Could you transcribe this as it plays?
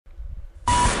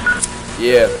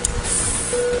Yeah.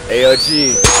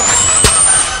 A.R.G.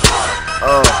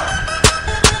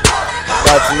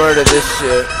 About to murder this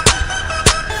shit.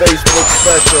 Facebook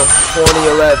special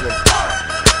 2011.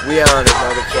 We on it,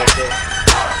 motherfucker.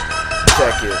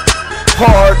 Check it.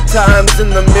 Hard times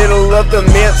in the middle of the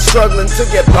mid, struggling to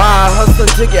get by, hustling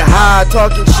to get high,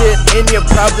 talking shit, and you're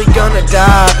probably gonna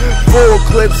die. Full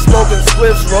clips, smoking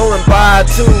spliffs, rolling by,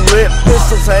 2 lit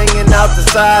pistols hanging out the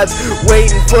sides,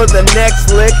 waiting for the next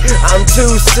lick. I'm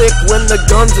too sick when the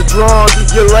guns are drawn.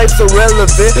 Your life's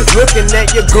irrelevant. Looking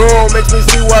at your girl makes me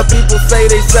see why people say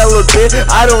they celibate.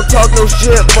 I don't talk no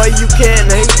shit, but you can't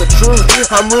hate the truth.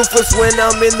 I'm ruthless when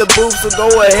I'm in the booth, so go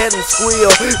ahead and squeal,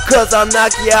 cause I'm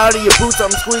knock you out of your boots. I'm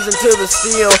squeezing to the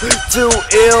steel. Too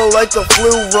ill like the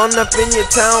flu. Run up in your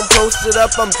town, post it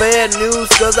up. I'm bad news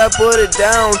cause I put it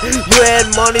down. You had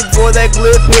money before that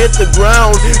clip hit the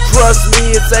ground. Trust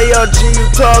me, it's A.R.G. You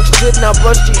talk shit, now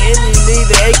bust you in your knee.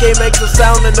 The AK makes a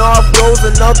sound and off goes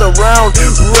another round.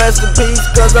 Rest in peace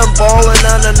cause I'm balling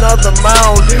on another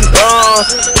mound.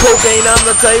 Cocaine on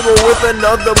the table with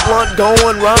another blunt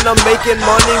going round. I'm making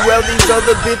money while these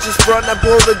other bitches front. I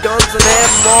pull the guns and have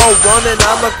them all running.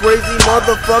 I'm a crazy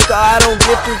motherfucker, I don't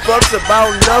give 2 fucks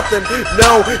about nothing.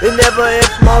 No, it never if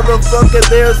motherfucker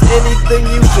there's anything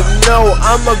you should know.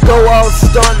 I'ma go out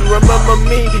stunting. Remember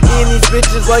me eating these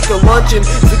bitches like a luncheon.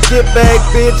 So get back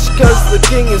bitch, cause the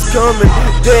king is coming.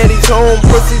 Daddy's home,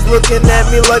 pussy's looking at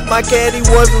me like my caddy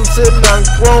wasn't sitting on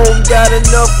chrome. Got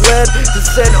enough lead to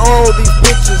send all these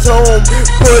bitches home.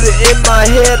 Put it in my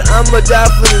head, I'ma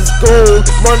die for this gold.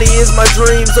 Money is my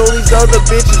dream, so these other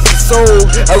bitches are sold.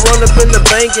 I run up in the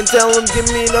bank and tell him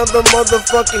give me another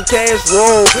motherfucking cash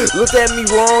roll. Look at me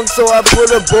wrong, so I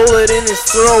put a bullet in his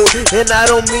throat. And I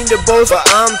don't mean to boast, but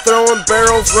I'm throwing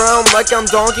barrels round like I'm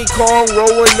Donkey Kong.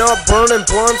 Rolling up, burning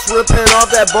blunts, ripping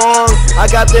off that bong. I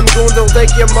got them goons, don't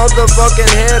take your motherfucking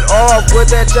head off.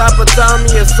 With that chopper, Tommy,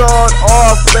 you saw it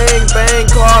off. Bang, bang,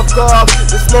 cough, cough.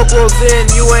 The smoke rolls in,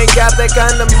 you ain't got that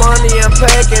kind of money I'm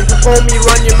packing. Homie,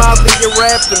 run your mouth and get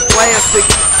wrapped in plastic.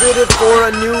 Fitted for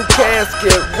a new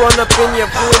casket. Run up in your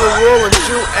funeral and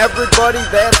shoot everybody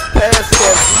that's past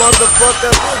that.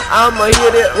 Motherfucker, I'ma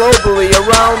hit it globally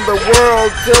around the world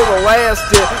till the last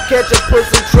hit. Catch a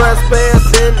pussy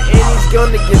trespassing and he's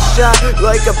gonna get shot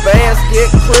like a basket.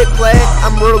 Click clack,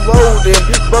 I'm reloading,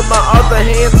 but my other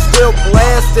hand's still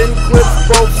blasting. Clips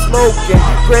both smoking.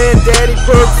 Granddaddy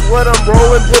perks what I'm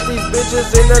rolling. Put these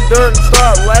bitches in the dirt and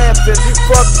start laughing.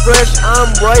 Fuck fresh, I'm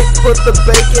right. Put the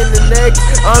bacon and eggs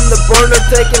on the burner,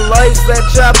 taking life. That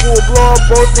chopper will blow up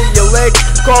both of your legs.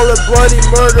 Call it bloody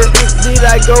murder. Need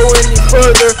I go any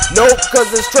further? Nope, cause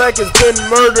this track has been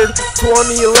murdered.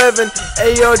 2011,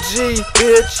 A.R.G,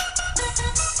 bitch.